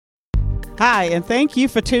Hi, and thank you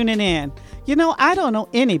for tuning in. You know, I don't know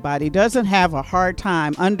anybody doesn't have a hard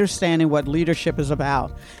time understanding what leadership is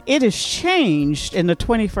about. It has changed in the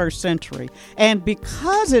 21st century. And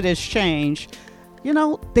because it has changed, you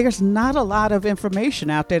know, there's not a lot of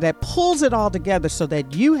information out there that pulls it all together so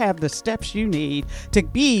that you have the steps you need to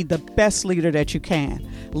be the best leader that you can.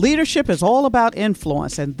 Leadership is all about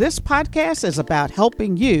influence, and this podcast is about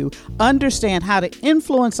helping you understand how to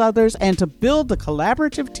influence others and to build the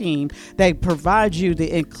collaborative team that provides you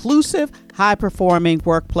the inclusive, high-performing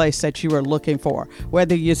workplace that you are looking for.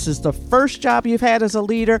 Whether this is the first job you've had as a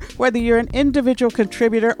leader, whether you're an individual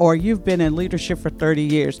contributor, or you've been in leadership for 30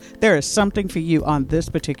 years, there is something for you on this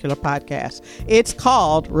particular podcast. It's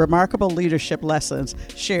called Remarkable Leadership Lessons,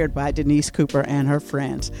 shared by Denise Cooper and her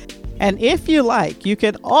friends. And if you like, you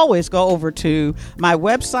can always go over to my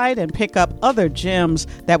website and pick up other gems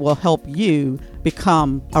that will help you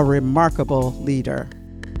become a remarkable leader.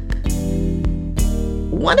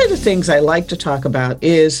 One of the things I like to talk about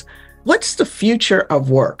is what's the future of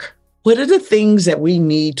work? What are the things that we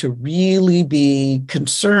need to really be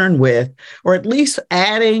concerned with, or at least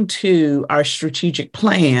adding to our strategic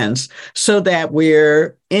plans so that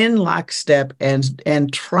we're in lockstep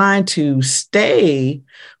and trying to stay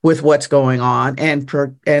with what's going on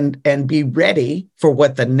and be ready for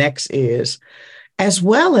what the next is, as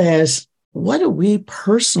well as what do we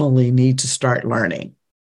personally need to start learning?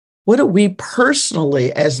 What do we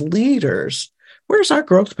personally as leaders, where's our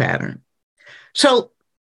growth pattern? So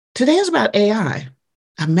today is about AI.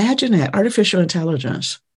 Imagine that, artificial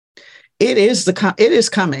intelligence. It is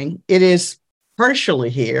coming. It is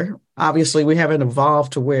partially here. Obviously, we haven't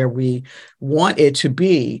evolved to where we want it to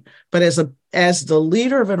be. But as the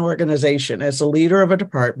leader of an organization, as the leader of a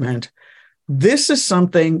department, this is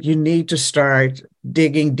something you need to start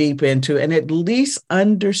digging deep into and at least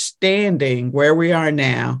understanding where we are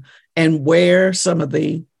now and where some of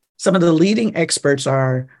the leading experts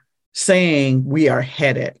are saying we are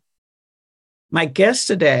headed. My guest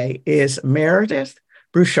today is Meredith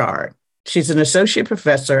Broussard. She's an associate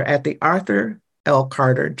professor at the Arthur L.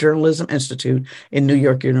 Carter Journalism Institute in New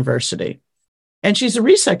York University. And she's a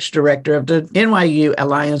research director of the NYU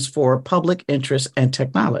Alliance for Public Interest and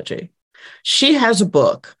Technology. She has a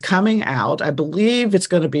book coming out. I believe it's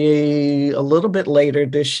going to be a little bit later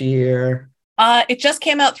this year. It just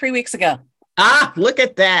came out 3 weeks ago. Look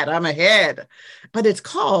at that. I'm ahead. But it's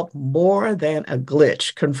called More Than a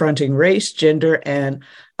Glitch, Confronting Race, Gender, and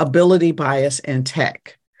Ability Bias in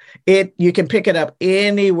Tech. You can pick it up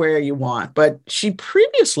anywhere you want. But she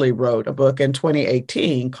previously wrote a book in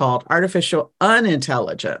 2018 called Artificial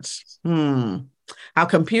Unintelligence. How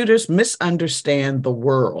computers misunderstand the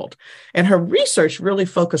world. And her research really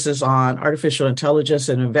focuses on artificial intelligence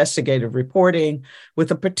and investigative reporting with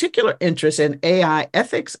a particular interest in AI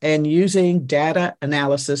ethics and using data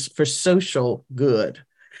analysis for social good.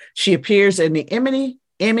 She appears in the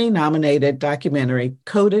Emmy-nominated documentary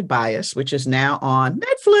Coded Bias, which is now on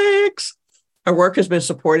Netflix. Her work has been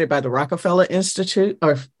supported by the Rockefeller Institute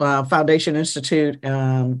or Foundation Institute,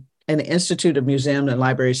 and the Institute of Museum and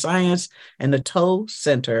Library Science, and the Toe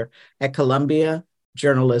Center at Columbia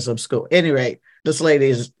Journalism School. At any rate, this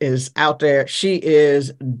lady is out there. She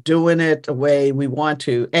is doing it the way we want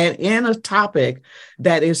to, and in a topic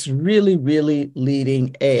that is really, really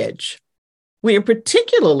leading edge. We are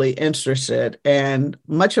particularly interested, and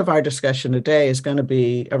much of our discussion today is going to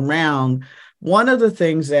be around one of the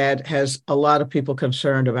things that has a lot of people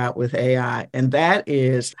concerned about with AI, and that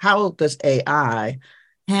is how does AI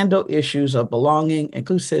handle issues of belonging,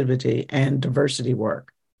 inclusivity, and diversity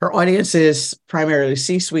work. Her audience is primarily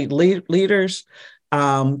C-suite leaders,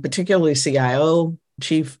 particularly CIO,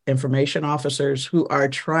 chief information officers, who are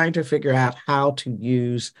trying to figure out how to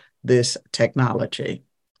use this technology.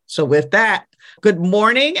 So with that, good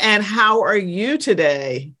morning, and how are you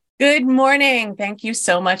today? Good morning. Thank you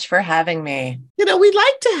so much for having me. You know, we'd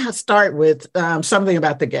like to start with something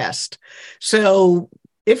about the guest. So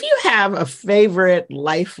if you have a favorite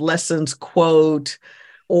life lessons quote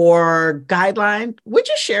or guideline, would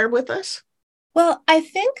you share with us? Well, I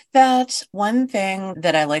think that one thing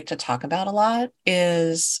that I like to talk about a lot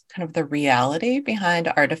is kind of the reality behind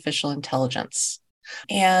artificial intelligence.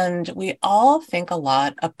 And we all think a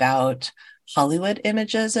lot about Hollywood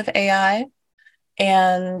images of AI,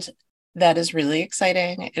 and that is really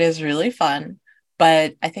exciting. It is really fun,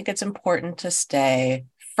 but I think it's important to stay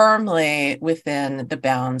firmly within the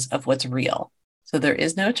bounds of what's real. So there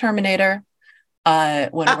is no Terminator. When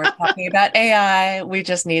we're talking about AI, we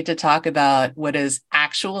just need to talk about what is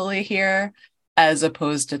actually here, as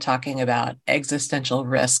opposed to talking about existential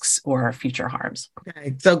risks or future harms.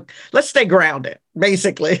 Okay, so let's stay grounded,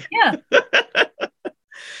 basically. Yeah.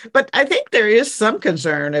 But I think there is some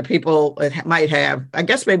concern that people might have, I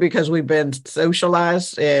guess maybe because we've been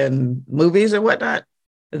socialized in movies and whatnot,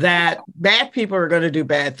 that bad people are going to do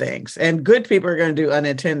bad things and good people are going to do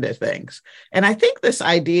unintended things. And I think this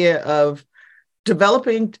idea of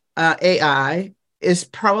developing AI is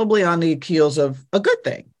probably on the heels of a good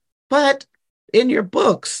thing. But in your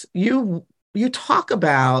books, you talk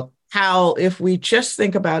about how if we just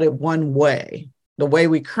think about it one way, the way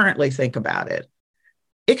we currently think about it,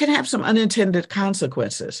 it can have some unintended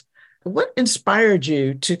consequences. What inspired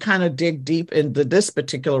you to kind of dig deep into this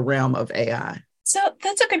particular realm of AI? So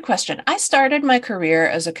that's a good question. I started my career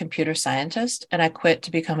as a computer scientist and I quit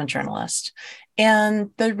to become a journalist.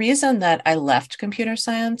 And the reason that I left computer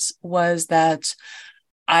science was that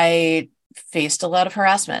I faced a lot of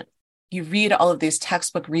harassment. You read all of these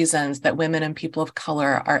textbook reasons that women and people of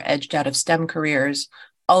color are edged out of STEM careers.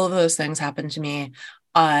 All of those things happened to me.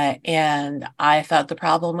 And I thought the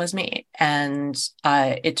problem was me. And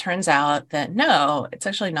it turns out that no, it's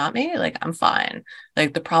actually not me. Like, I'm fine.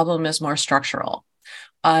 Like, the problem is more structural.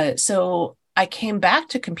 So I came back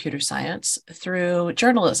to computer science through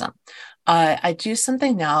journalism. I do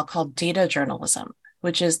something now called data journalism,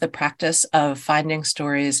 which is the practice of finding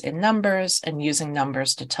stories in numbers and using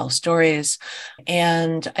numbers to tell stories.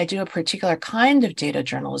 And I do a particular kind of data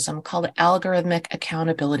journalism called algorithmic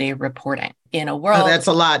accountability reporting. In a world— Oh, that's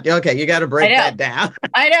a lot. Okay, you got to break that down.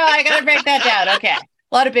 I know, I got to break that down. Okay.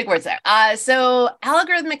 A lot of big words there. So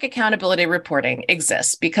algorithmic accountability reporting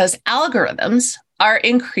exists because algorithms are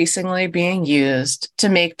increasingly being used to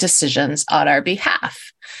make decisions on our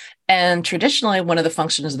behalf. And traditionally, one of the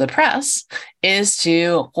functions of the press is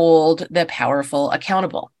to hold the powerful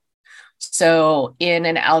accountable. So in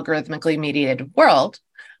an algorithmically mediated world,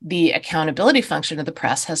 the accountability function of the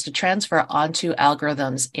press has to transfer onto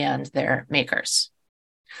algorithms and their makers.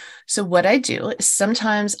 So what I do is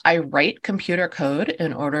sometimes I write computer code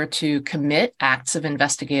in order to commit acts of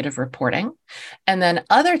investigative reporting. And then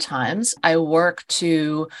other times I work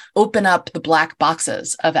to open up the black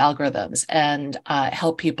boxes of algorithms and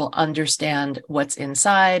help people understand what's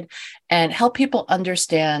inside and help people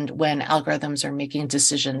understand when algorithms are making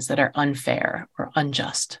decisions that are unfair or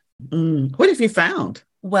unjust. What have you found?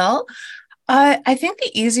 Well, I think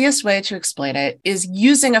the easiest way to explain it is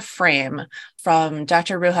using a frame from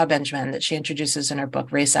Dr. Ruha Benjamin that she introduces in her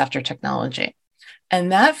book, Race After Technology.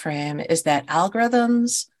 And that frame is that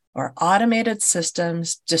algorithms or automated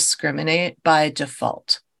systems discriminate by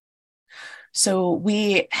default. So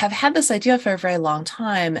we have had this idea for a very long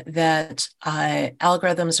time that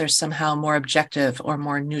algorithms are somehow more objective or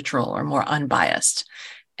more neutral or more unbiased.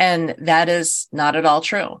 And that is not at all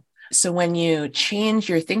true. So when you change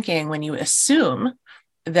your thinking, when you assume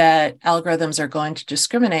that algorithms are going to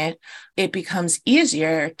discriminate, it becomes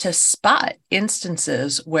easier to spot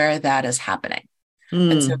instances where that is happening.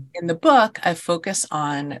 And so in the book, I focus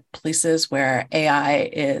on places where AI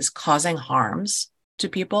is causing harms to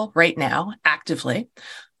people right now, actively.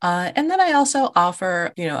 And then I also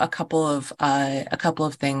offer, a couple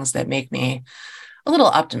of things that make me a little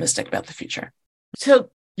optimistic about the future. So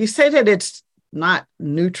you say that it's not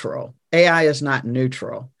neutral. AI is not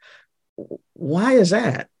neutral. Why is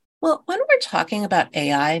that? Well, when we're talking about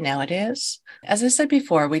AI nowadays, as I said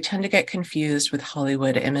before, we tend to get confused with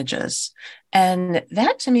Hollywood images. And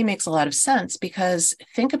that to me makes a lot of sense because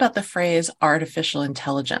think about the phrase artificial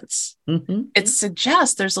intelligence. Mm-hmm. It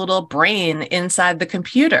suggests there's a little brain inside the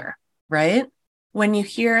computer, right? When you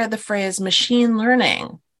hear the phrase machine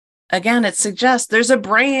learning, again, it suggests there's a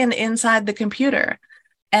brain inside the computer.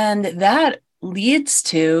 And that leads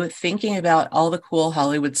to thinking about all the cool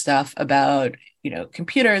Hollywood stuff about,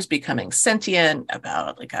 computers becoming sentient,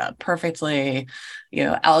 about like a perfectly,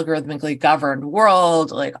 algorithmically governed world,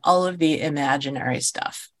 like all of the imaginary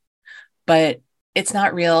stuff. But it's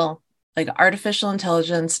not real. Like artificial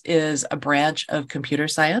intelligence is a branch of computer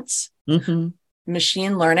science. Mm-hmm.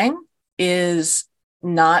 Machine learning is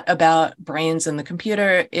not about brains in the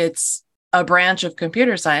computer. It's a branch of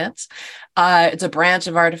computer science. It's a branch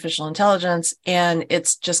of artificial intelligence, and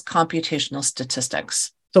it's just computational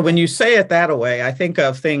statistics. So when you say it that way, I think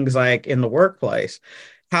of things like in the workplace,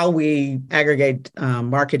 how we aggregate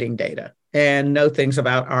marketing data and know things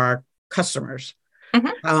about our customers,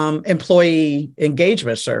 employee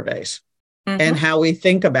engagement surveys, and how we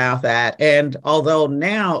think about that. And although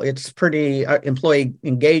now it's pretty employee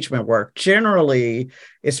engagement work, generally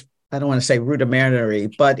it's, I don't want to say rudimentary,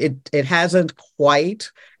 but it hasn't quite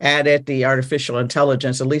added the artificial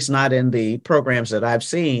intelligence, at least not in the programs that I've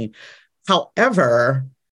seen. However,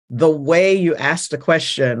 the way you ask the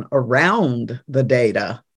question around the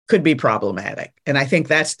data could be problematic. And I think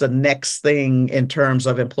that's the next thing in terms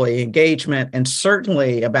of employee engagement, and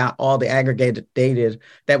certainly about all the aggregated data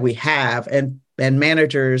that we have, and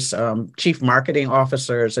managers, chief marketing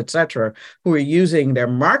officers, et cetera, who are using their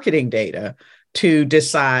marketing data to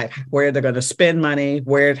decide where they're going to spend money,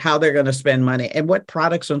 how they're going to spend money, and what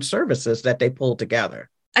products and services that they pull together.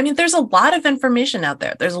 I mean, there's a lot of information out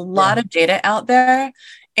there. There's a lot of data out there.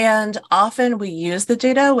 And often we use the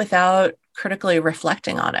data without critically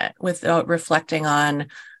reflecting on it, without reflecting on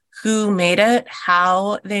who made it,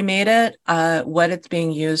 how they made it, what it's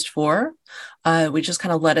being used for. We just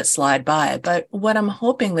kind of let it slide by. But what I'm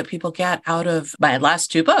hoping that people get out of my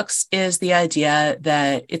last two books is the idea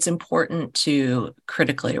that it's important to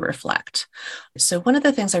critically reflect. So one of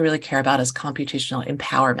the things I really care about is computational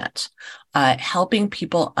empowerment, helping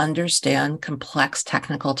people understand complex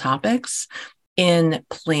technical topics in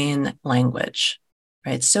plain language,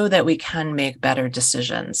 right? So that we can make better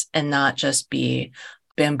decisions and not just be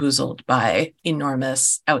bamboozled by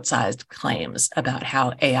enormous outsized claims about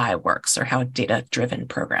how AI works or how data-driven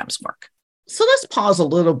programs work. So let's pause a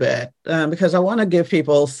little bit because I want to give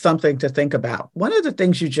people something to think about. One of the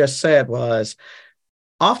things you just said was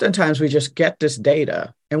oftentimes we just get this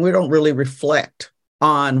data and we don't really reflect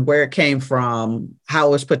on where it came from, how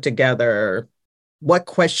it was put together, what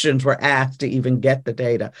questions were asked to even get the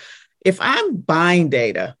data. If I'm buying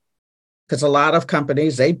data, because a lot of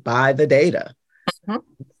companies, they buy the data,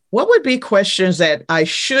 what would be questions that I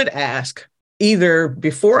should ask either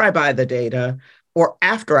before I buy the data or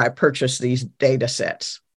after I purchase these data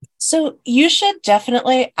sets? So you should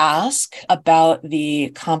definitely ask about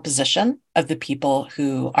the composition of the people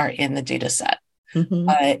who are in the data set.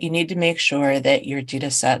 You need to make sure that your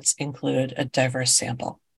data sets include a diverse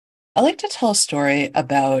sample. I like to tell a story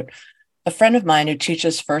about a friend of mine who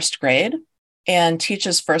teaches first grade and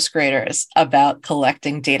teaches first graders about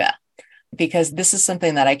collecting data, because this is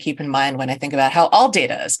something that I keep in mind when I think about how all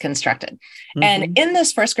data is constructed. And in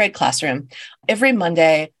this first grade classroom, every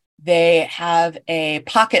Monday, they have a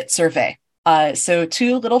pocket survey. So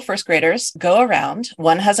two little first graders go around,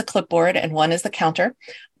 one has a clipboard and one is the counter,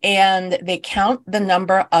 and they count the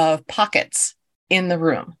number of pockets in the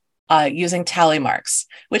room using tally marks,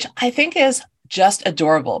 which I think is just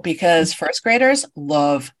adorable because first graders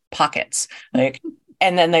love pockets.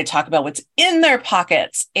 And then they talk about what's in their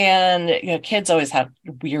pockets. And, kids always have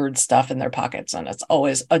weird stuff in their pockets, and it's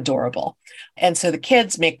always adorable. And so the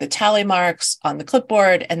kids make the tally marks on the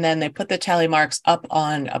clipboard, and then they put the tally marks up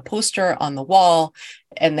on a poster on the wall,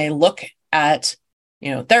 and they look at,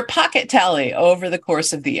 their pocket tally over the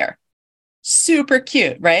course of the year. Super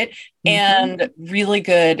cute, right? And really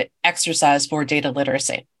good exercise for data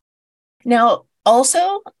literacy. Now,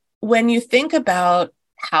 also, when you think about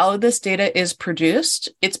how this data is produced,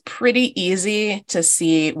 it's pretty easy to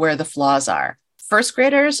see where the flaws are. First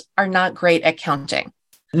graders are not great at counting.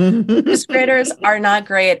 First graders are not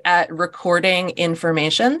great at recording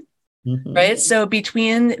information, right? So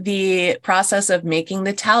between the process of making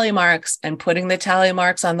the tally marks and putting the tally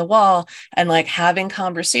marks on the wall and having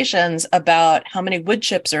conversations about how many wood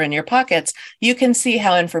chips are in your pockets, you can see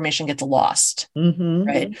how information gets lost,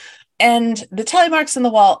 right? And the tally marks on the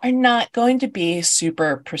wall are not going to be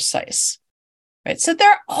super precise, right? So there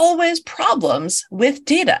are always problems with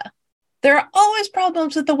data. There are always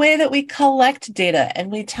problems with the way that we collect data.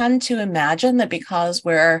 And we tend to imagine that because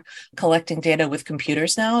we're collecting data with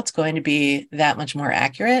computers now, it's going to be that much more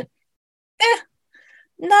accurate.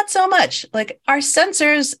 Not so much. Our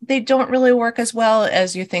sensors, they don't really work as well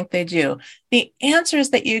as you think they do. The answers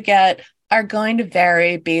that you get are going to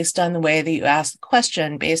vary based on the way that you ask the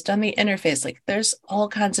question, based on the interface. There's all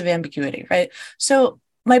kinds of ambiguity, right? So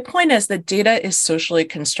my point is that data is socially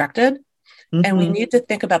constructed, and we need to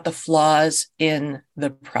think about the flaws in the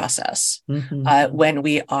process when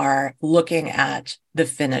we are looking at the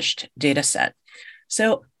finished data set.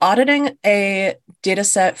 So auditing a data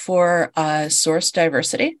set for source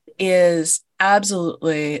diversity is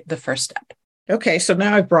absolutely the first step. Okay, so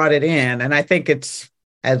now I've brought it in, and I think it's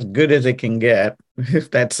as good as it can get,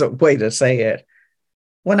 if that's a way to say it.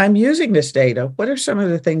 When I'm using this data, what are some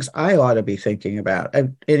of the things I ought to be thinking about?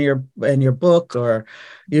 In your book, or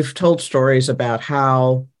you've told stories about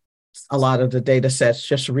how a lot of the data sets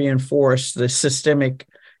just reinforce the systemic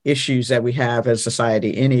issues that we have as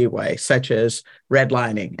society anyway, such as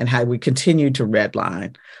redlining and how we continue to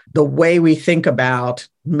redline, the way we think about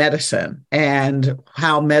medicine and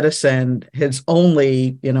how medicine has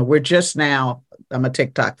only, we're just now I'm a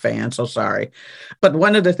TikTok fan, so sorry. But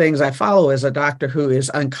one of the things I follow is a doctor who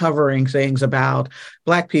is uncovering things about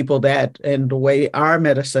Black people that and the way our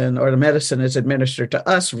medicine or the medicine is administered to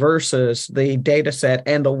us versus the data set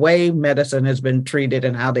and the way medicine has been treated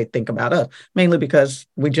and how they think about us, mainly because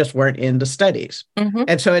we just weren't in the studies. Mm-hmm.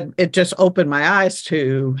 And so it just opened my eyes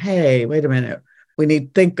to, hey, wait a minute. We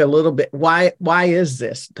need to think a little bit. Why is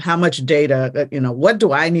this? How much data, what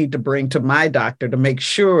do I need to bring to my doctor to make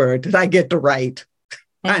sure that I get the right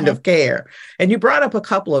kind of care? And you brought up a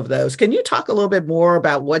couple of those. Can you talk a little bit more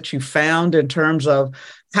about what you found in terms of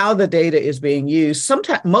how the data is being used,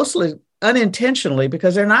 sometimes mostly unintentionally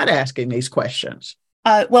because they're not asking these questions?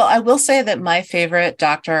 Well, I will say that my favorite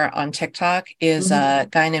doctor on TikTok is a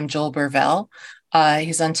guy named Joel Burvell.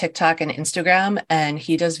 He's on TikTok and Instagram, and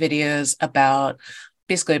he does videos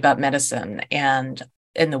basically about medicine and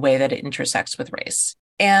in the way that it intersects with race.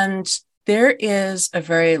 And there is a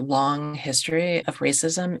very long history of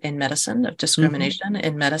racism in medicine, of discrimination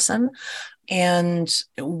in medicine. And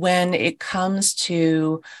when it comes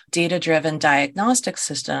to data-driven diagnostic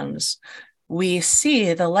systems, we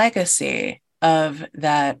see the legacy of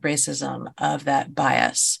that racism, of that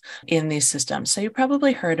bias in these systems. So you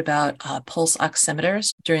probably heard about pulse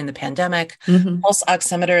oximeters during the pandemic. Pulse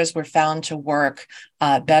oximeters were found to work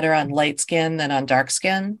better on light skin than on dark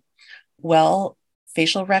skin. Well,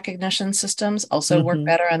 facial recognition systems also work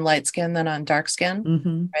better on light skin than on dark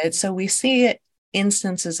skin, right? So we see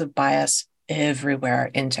instances of bias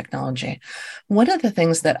everywhere in technology. One of the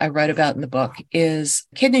things that I write about in the book is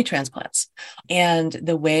kidney transplants and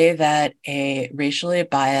the way that a racially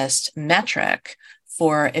biased metric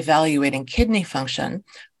for evaluating kidney function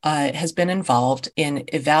has been involved in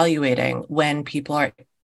evaluating when people are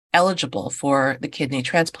eligible for the kidney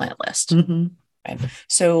transplant list. Right?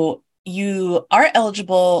 So you are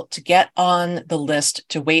eligible to get on the list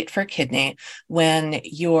to wait for kidney when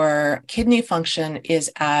your kidney function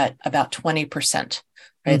is at about 20%,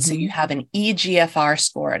 right? So you have an eGFR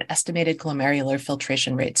score, an estimated glomerular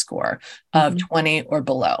filtration rate score of 20 or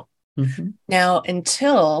below. Now,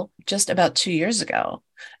 until just about 2 years ago,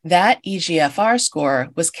 that eGFR score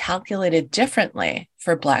was calculated differently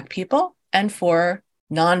for Black people and for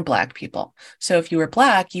non-Black people. So if you were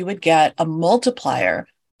Black, you would get a multiplier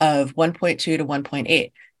of 1.2 to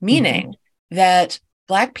 1.8, meaning that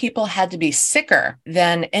Black people had to be sicker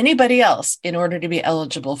than anybody else in order to be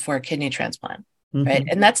eligible for a kidney transplant, right?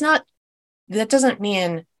 And that doesn't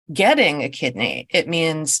mean getting a kidney. It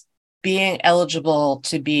means being eligible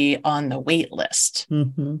to be on the wait list.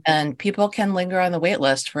 And people can linger on the wait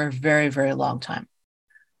list for a very, very long time,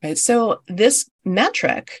 right? So this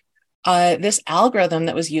metric, this algorithm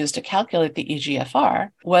that was used to calculate the eGFR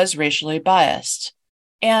was racially biased.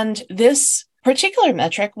 And this particular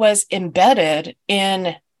metric was embedded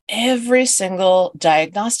in every single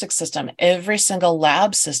diagnostic system, every single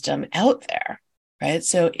lab system out there, right?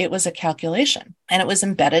 So it was a calculation and it was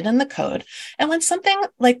embedded in the code. And when something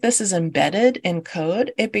like this is embedded in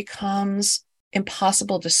code, it becomes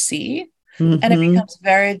impossible to see and it becomes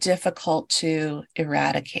very difficult to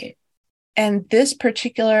eradicate. And this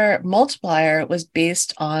particular multiplier was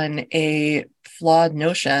based on a flawed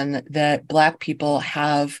notion that Black people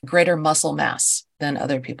have greater muscle mass than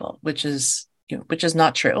other people, which is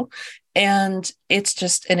not true. And it's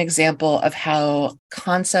just an example of how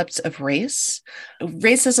concepts of race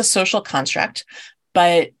is a social construct,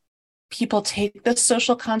 but people take this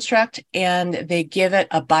social construct and they give it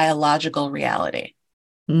a biological reality,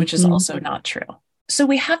 which is also not true. So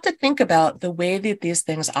we have to think about the way that these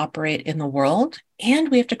things operate in the world, and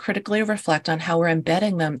we have to critically reflect on how we're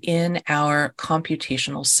embedding them in our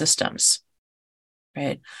computational systems,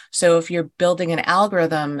 right? So if you're building an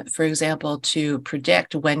algorithm, for example, to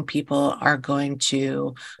predict when people are going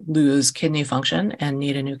to lose kidney function and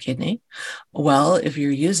need a new kidney, well, if you're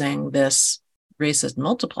using this racist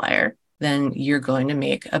multiplier, then you're going to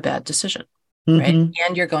make a bad decision, right?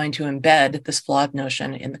 And you're going to embed this flawed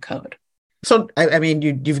notion in the code. So, I mean,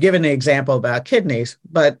 you've given the example about kidneys,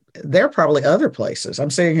 but there are probably other places. I'm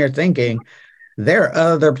sitting here thinking there are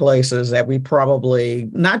other places that we probably,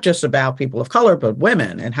 not just about people of color, but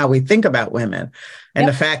women and how we think about women. And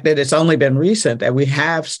the fact that it's only been recent that we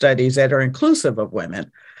have studies that are inclusive of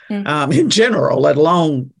women in general, let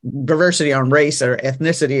alone diversity on race or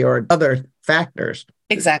ethnicity or other factors.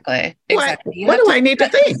 Exactly. What do I need to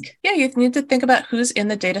think? Yeah, you need to think about who's in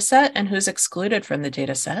the data set and who's excluded from the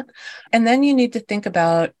data set. And then you need to think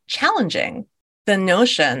about challenging the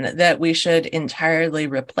notion that we should entirely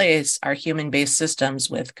replace our human-based systems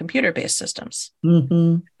with computer-based systems.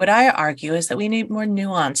 What I argue is that we need more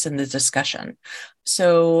nuance in the discussion.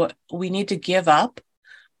 So we need to give up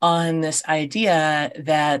on this idea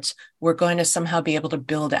that we're going to somehow be able to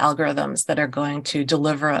build algorithms that are going to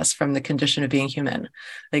deliver us from the condition of being human.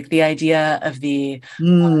 Like the idea of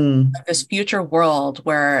this future world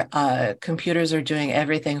where computers are doing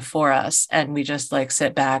everything for us and we just like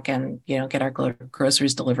sit back and, get our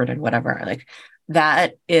groceries delivered and whatever. Like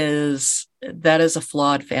that is a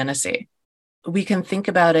flawed fantasy. We can think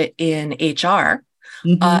about it in HR.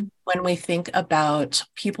 When we think about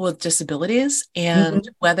people with disabilities and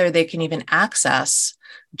whether they can even access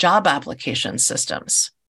job application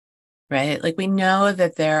systems, right? Like we know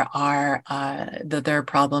that there are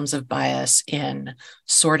problems of bias in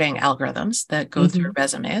sorting algorithms that go through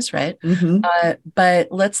resumes, right? But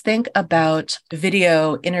let's think about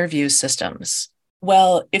video interview systems.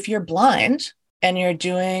 Well, if you're blind and you're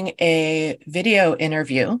doing a video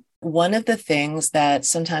interview, one of the things that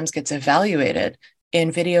sometimes gets evaluated in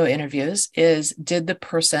video interviews is, did the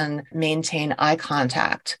person maintain eye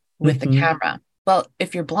contact with the camera? Well,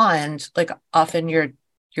 if you're blind, like often your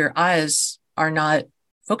eyes are not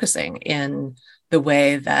focusing in the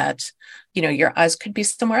way that, your eyes could be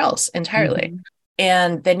somewhere else entirely.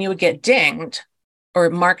 And then you would get dinged or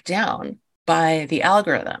marked down by the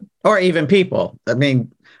algorithm. Or even people. I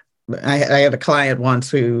mean, I had a client once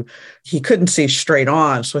who he couldn't see straight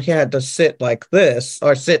on, so he had to sit like this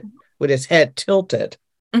or sit with his head tilted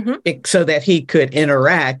so that he could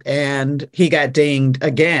interact, and he got dinged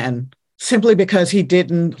again simply because he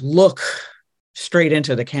didn't look straight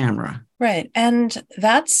into the camera. Right. And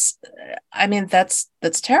that's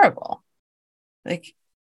terrible. Like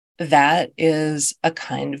that is a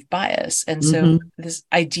kind of bias. And so this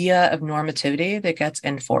idea of normativity that gets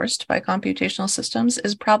enforced by computational systems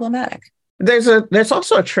is problematic. There's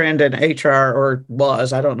also a trend in HR, or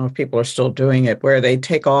was, I don't know if people are still doing it, where they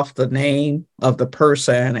take off the name of the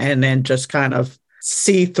person and then just kind of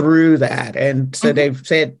see through that. And so they've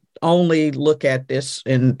said only look at this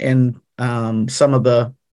in some of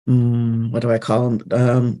the what do I call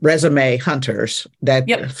them? Resume hunters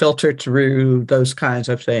that filter through those kinds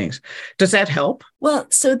of things. Does that help? Well,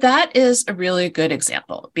 so that is a really good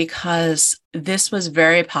example because this was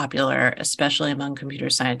very popular, especially among computer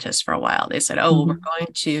scientists for a while. They said, "Oh, well,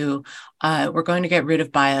 we're going to get rid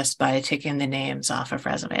of bias by taking the names off of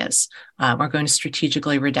resumes. We're going to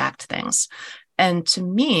strategically redact things." And to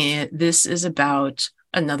me, this is about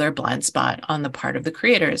another blind spot on the part of the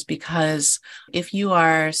creators, because if you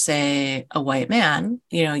are, say, a white man,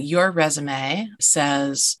 your resume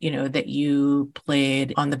says, that you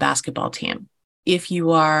played on the basketball team. If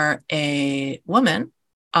you are a woman,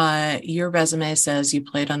 your resume says you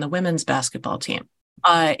played on the women's basketball team.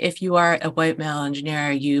 If you are a white male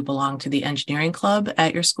engineer, you belong to the engineering club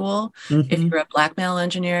at your school. If you're a Black male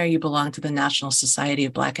engineer, you belong to the National Society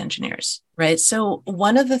of Black Engineers, right? So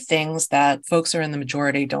one of the things that folks who are in the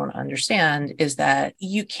majority don't understand is that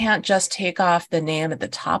you can't just take off the name at the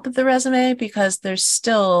top of the resume because there's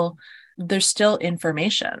still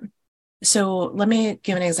information. So let me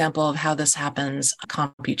give an example of how this happens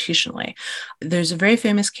computationally. There's a very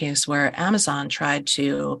famous case where Amazon tried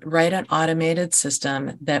to write an automated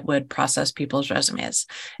system that would process people's resumes.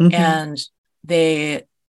 And they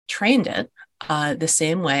trained it the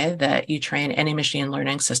same way that you train any machine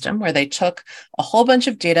learning system, where they took a whole bunch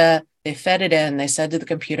of data, they fed it in, they said to the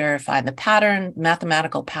computer, find the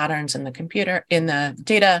mathematical patterns in the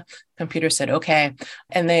data. Computer said, okay.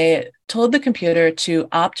 And they told the computer to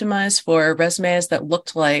optimize for resumes that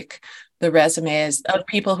looked like the resumes of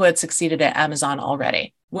people who had succeeded at Amazon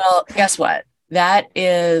already. Well, guess what? That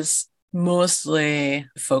is mostly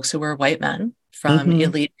folks who were white men from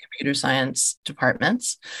elite computer science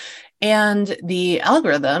departments. And the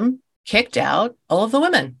algorithm kicked out all of the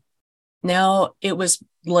women. Now, it was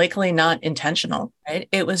likely not intentional, right?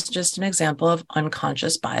 It was just an example of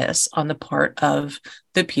unconscious bias on the part of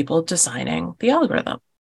the people designing the algorithm,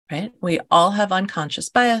 right? We all have unconscious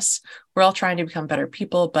bias. We're all trying to become better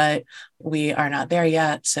people, but we are not there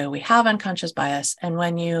yet. So we have unconscious bias. And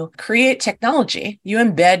when you create technology, you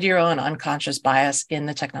embed your own unconscious bias in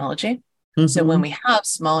the technology. So when we have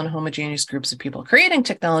small and homogeneous groups of people creating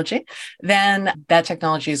technology, then that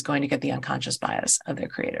technology is going to get the unconscious bias of their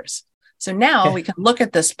creators. So now we can look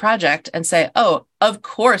at this project and say, oh, of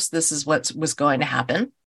course, this is what was going to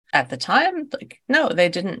happen. At the time, no, they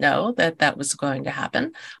didn't know that that was going to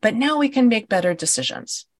happen. But now we can make better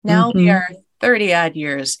decisions. Now we are 30 odd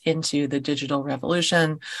years into the digital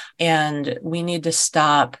revolution, and we need to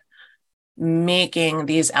stop making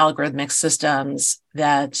these algorithmic systems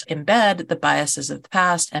that embed the biases of the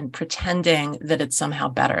past and pretending that it's somehow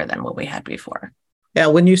better than what we had before. Yeah,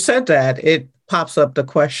 when you said that, it pops up the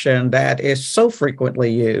question that is so frequently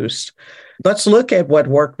used. Let's look at what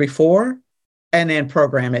worked before and then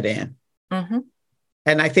program it in. Mm-hmm.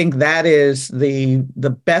 And I think that is the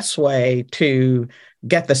best way to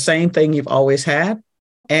get the same thing you've always had.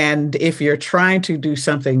 And if you're trying to do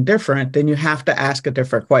something different, then you have to ask a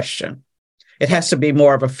different question. It has to be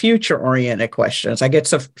more of a future-oriented questions.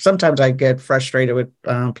 Sometimes I get frustrated with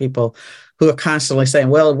people who are constantly saying,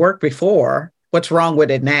 "Well, it worked before. What's wrong with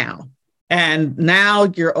it now?" And now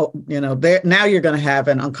now you're going to have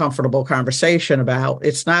an uncomfortable conversation about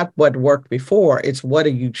it's not what worked before, it's what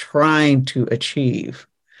are you trying to achieve.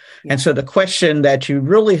 Yeah. And so the question that you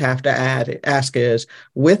really have to ask is,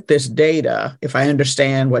 with this data, if I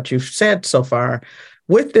understand what you've said so far,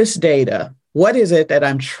 with this data, what is it that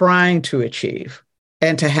I'm trying to achieve?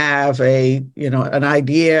 And to have an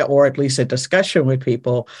idea or at least a discussion with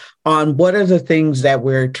people on what are the things that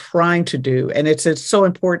we're trying to do. And it's so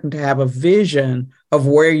important to have a vision of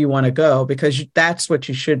where you want to go, because that's what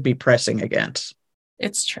you should be pressing against.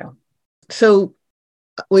 It's true. So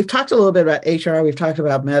we've talked a little bit about HR, we've talked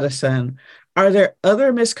about medicine. Are there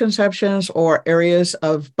other misconceptions or areas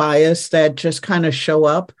of bias that just kind of show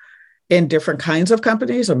up in different kinds of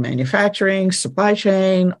companies, of manufacturing, supply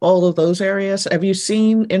chain, all of those areas? Have you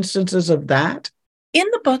seen instances of that? In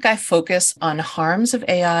the book, I focus on harms of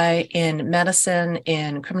AI in medicine,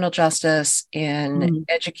 in criminal justice, in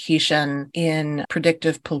education, in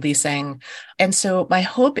predictive policing. And so my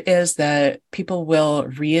hope is that people will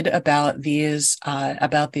read about these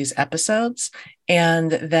episodes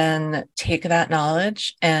and then take that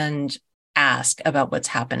knowledge and ask about what's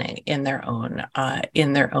happening in their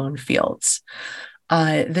own fields.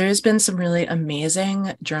 There's been some really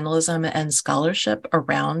amazing journalism and scholarship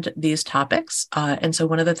around these topics. And so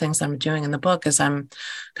one of the things I'm doing in the book is I'm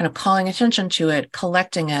kind of calling attention to it,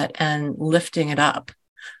 collecting it, and lifting it up.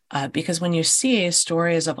 Because when you see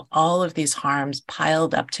stories of all of these harms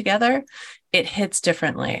piled up together, it hits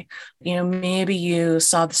differently. Maybe you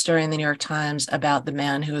saw the story in the New York Times about the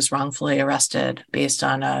man who was wrongfully arrested based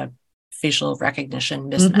on a facial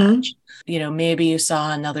recognition mismatch. Maybe you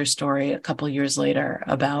saw another story a couple of years later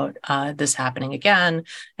about this happening again,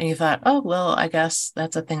 and you thought, oh, well, I guess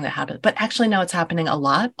that's a thing that happened. But actually, no, it's happening a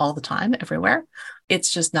lot, all the time, everywhere.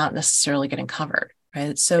 It's just not necessarily getting covered,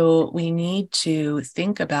 right? So we need to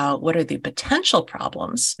think about what are the potential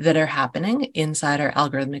problems that are happening inside our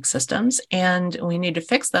algorithmic systems, and we need to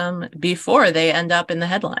fix them before they end up in the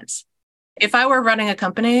headlines. If I were running a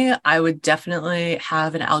company, I would definitely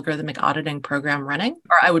have an algorithmic auditing program running,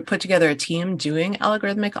 or I would put together a team doing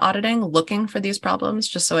algorithmic auditing, looking for these problems,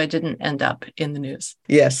 just so I didn't end up in the news.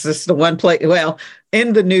 Yes, this is the one place,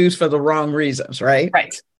 in the news for the wrong reasons, right?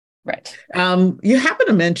 Right. You happened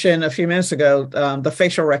to mention a few minutes ago the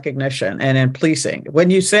facial recognition and in policing. When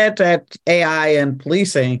you said that AI and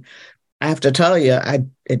policing, I have to tell you,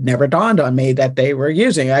 it never dawned on me that they were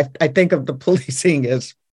using. I think of the policing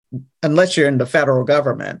as, unless you're in the federal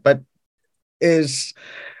government, but is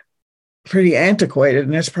pretty antiquated,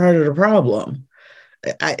 and that's part of the problem.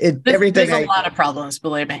 There's a lot of problems,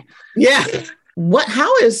 believe me. Yeah.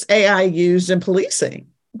 How is AI used in policing?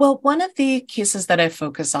 Well, one of the cases that I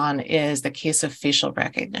focus on is the case of facial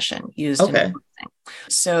recognition used in policing.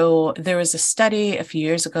 So there was a study a few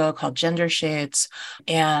years ago called Gender Shades.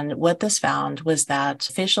 And what this found was that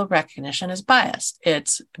facial recognition is biased.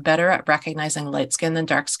 It's better at recognizing light skin than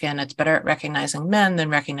dark skin. It's better at recognizing men than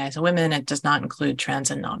recognizing women. It does not include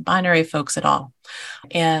trans and non-binary folks at all.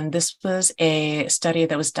 And this was a study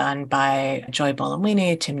that was done by Joy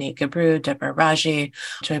Buolamwini, Timnit Gebru, Deborah Raji.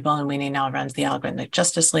 Joy Buolamwini now runs the Algorithmic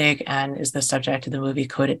Justice League and is the subject of the movie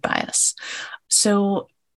Coded Bias. So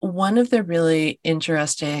one of the really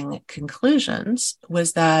interesting conclusions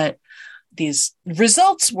was that these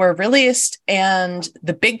results were released and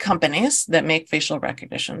the big companies that make facial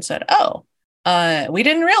recognition said, we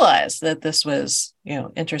didn't realize that this was,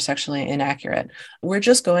 intersectionally inaccurate. We're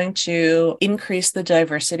just going to increase the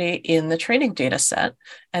diversity in the training data set,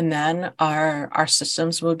 and then our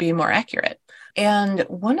systems will be more accurate. And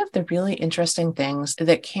one of the really interesting things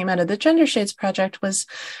that came out of the Gender Shades project was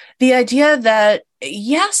the idea that,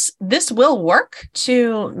 yes, this will work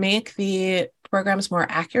to make the programs more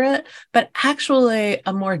accurate, but actually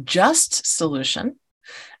a more just solution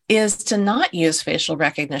is to not use facial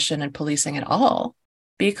recognition in policing at all,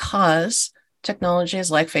 because technologies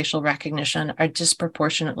like facial recognition are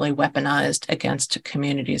disproportionately weaponized against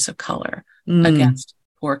communities of color, against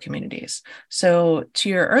poor communities. So to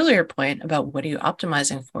your earlier point about what are you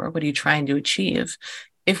optimizing for, what are you trying to achieve?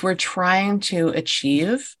 If we're trying to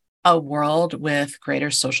achieve a world with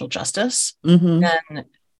greater social justice, then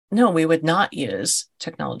No, we would not use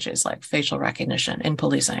technologies like facial recognition in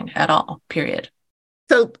policing at all, period.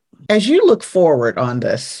 So, as you look forward on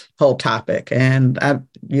this whole topic, and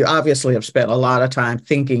you obviously have spent a lot of time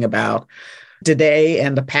thinking about today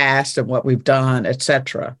and the past and what we've done, et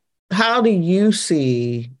cetera, how do you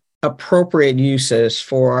see appropriate uses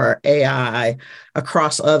for AI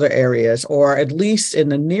across other areas, or at least in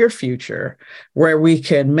the near future, where we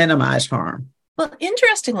can minimize harm? Well,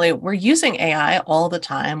 interestingly, we're using AI all the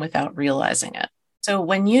time without realizing it. So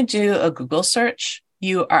when you do a Google search,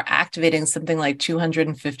 you are activating something like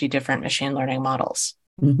 250 different machine learning models,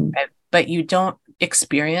 Mm-hmm. right? But you don't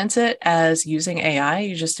experience it as using AI,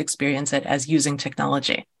 you just experience it as using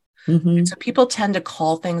technology. Mm-hmm. So people tend to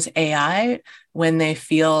call things AI when they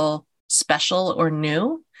feel special or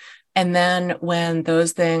new. And then when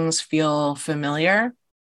those things feel familiar,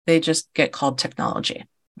 they just get called technology,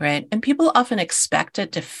 right? And people often expect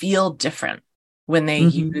it to feel different when they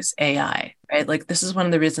Mm-hmm. use AI, right? Like this is one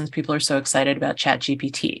of the reasons people are so excited about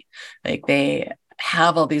ChatGPT. Like they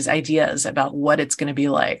have all these ideas about what it's going to be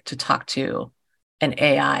like to talk to an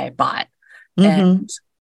AI bot. And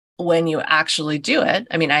Mm-hmm. when you actually do it,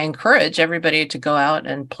 I mean, I encourage everybody to go out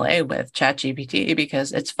and play with ChatGPT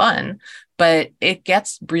because it's fun, but it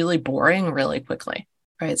gets really boring really quickly,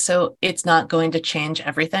 right? So it's not going to change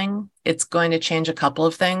everything. It's going to change a couple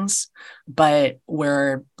of things, but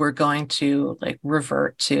we're going to like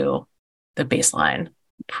revert to the baseline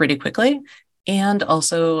pretty quickly. And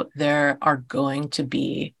also there are going to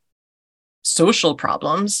be social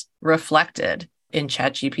problems reflected in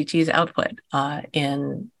ChatGPT's output,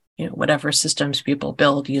 in whatever systems people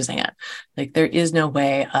build using it. Like there is no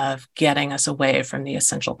way of getting us away from the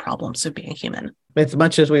essential problems of being human. As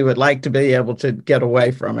much as we would like to be able to get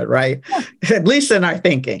away from it, right? Yeah. At least in our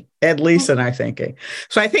thinking, at least in our thinking.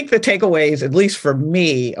 So I think the takeaways, at least for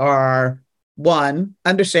me, are one,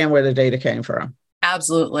 understand where the data came from.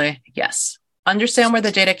 Absolutely. Yes. Understand where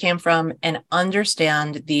the data came from and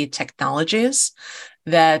understand the technologies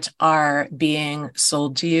that are being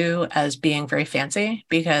sold to you as being very fancy,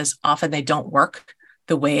 because often they don't work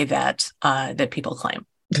the way that that people claim.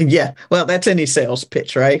 Yeah, well, that's any sales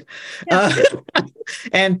pitch, right? Yeah. Uh,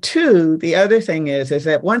 and two, the other thing is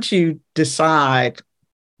that once you decide,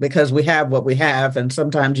 because we have what we have, and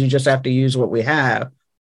sometimes you just have to use what we have,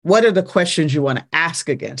 what are the questions you want to ask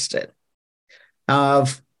against it?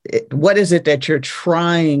 Of what is it that you're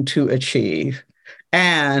trying to achieve?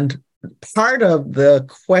 And part of the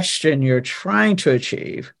question you're trying to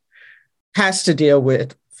achieve has to deal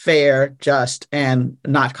with fair, just, and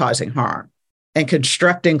not causing harm, and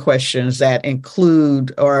constructing questions that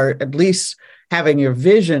include, or at least having your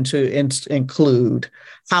vision to include,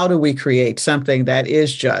 how do we create something that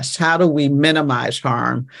is just? How do we minimize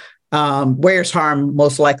harm? Where's harm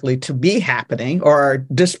most likely to be happening, or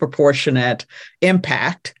disproportionate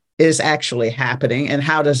impact is actually happening, and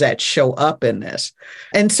how does that show up in this?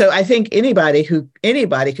 And so I think anybody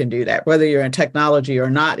can do that, whether you're in technology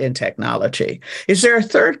or not in technology. Is there a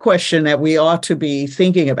third question that we ought to be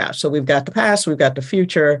thinking about? So we've got the past, we've got the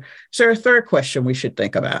future. Is there a third question we should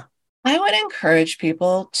think about? I would encourage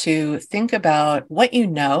people to think about what you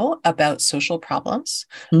know about social problems,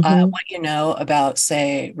 Mm-hmm. what you know about,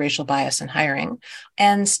 say, racial bias in hiring,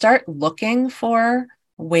 and start looking for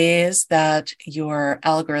ways that your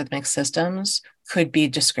algorithmic systems could be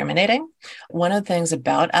discriminating. One of the things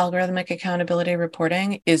about algorithmic accountability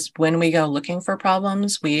reporting is when we go looking for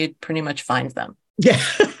problems, we pretty much find them. Yeah.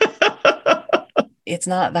 It's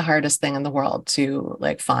not the hardest thing in the world to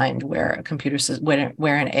like find where a computer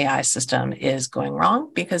where an AI system is going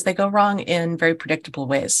wrong, because they go wrong in very predictable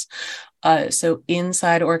ways. So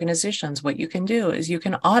inside organizations, what you can do is you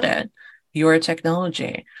can audit your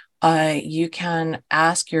technology. You can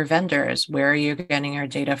ask your vendors, where are you getting your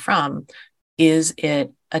data from? Is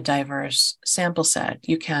it a diverse sample set?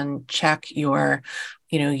 You can check your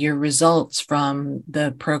results from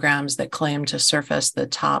the programs that claim to surface the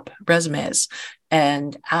top resumes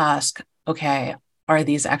and ask, okay, are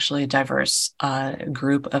these actually a diverse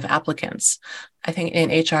group of applicants? I think in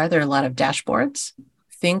HR, there are a lot of dashboards.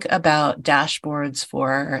 Think about dashboards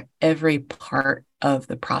for every part of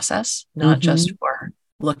the process, not just Mm-hmm. for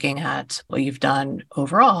looking at what you've done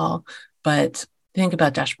overall, but think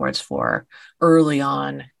about dashboards for early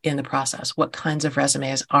on in the process. What kinds of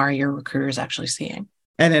resumes are your recruiters actually seeing?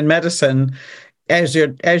 And in medicine, as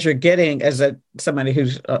you're getting, somebody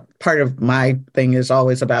who's part of my thing is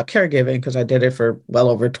always about caregiving, because I did it for well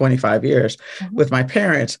over 25 years Mhm. with my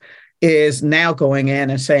parents, is now going in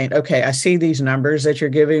and saying, okay, I see these numbers that you're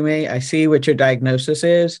giving me, I see what your diagnosis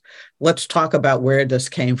is, let's talk about where this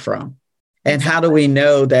came from. And how do we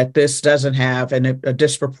know that this doesn't have a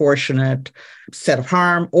disproportionate set of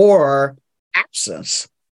harm or absence,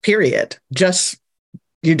 period? Just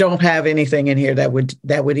you don't have anything in here that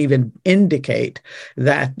would even indicate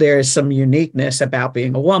that there is some uniqueness about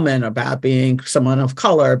being a woman, about being someone of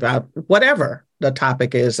color, about whatever the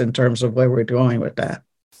topic is in terms of where we're going with that.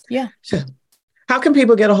 Yeah. So how can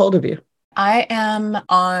people get a hold of you? I am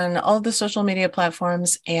on all of the social media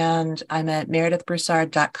platforms, and I'm at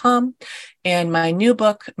meredithbroussard.com. And my new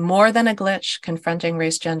book, More Than a Glitch, Confronting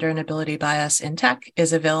Race, Gender, and Ability Bias in Tech,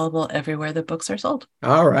 is available everywhere that books are sold.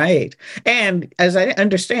 All right. And as I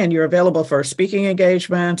understand, you're available for speaking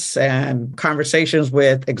engagements and conversations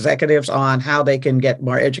with executives on how they can get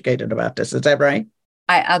more educated about this. Is that right?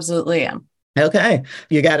 I absolutely am. Okay.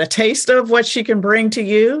 You got a taste of what she can bring to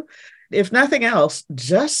you. If nothing else,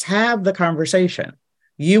 just have the conversation.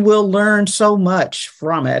 You will learn so much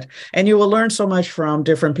from it, and you will learn so much from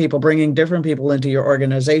different people, bringing different people into your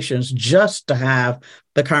organizations just to have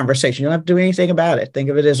the conversation. You don't have to do anything about it. Think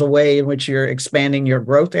of it as a way in which you're expanding your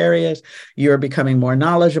growth areas, you're becoming more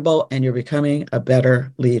knowledgeable, and you're becoming a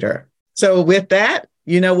better leader. So with that,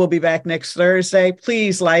 we'll be back next Thursday.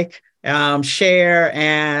 Please share,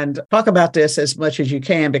 and talk about this as much as you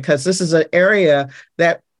can, because this is an area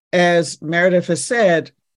that, as Meredith has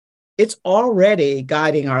said, it's already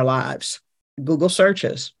guiding our lives. Google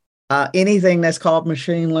searches, anything that's called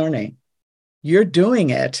machine learning, you're doing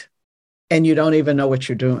it and you don't even know what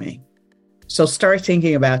you're doing. So start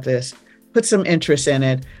thinking about this, put some interest in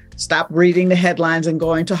it, stop reading the headlines and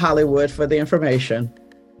going to Hollywood for the information.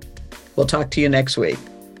 We'll talk to you next week.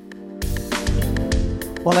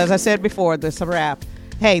 Well, as I said before, this is a wrap.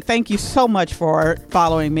 Hey, thank you so much for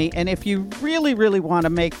following me. And if you really, really want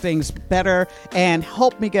to make things better and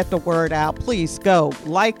help me get the word out, please go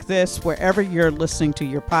like this wherever you're listening to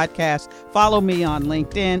your podcast. Follow me on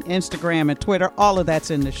LinkedIn, Instagram, and Twitter. All of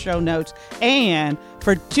that's in the show notes. And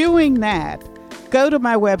for doing that, go to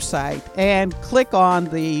my website and click on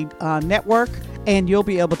the network, and you'll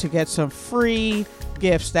be able to get some free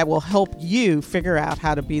gifts that will help you figure out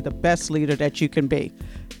how to be the best leader that you can be.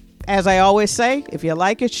 As I always say, if you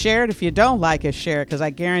like it, share it. If you don't like it, share it, because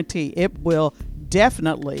I guarantee it will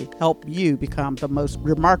definitely help you become the most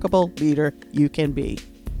remarkable leader you can be.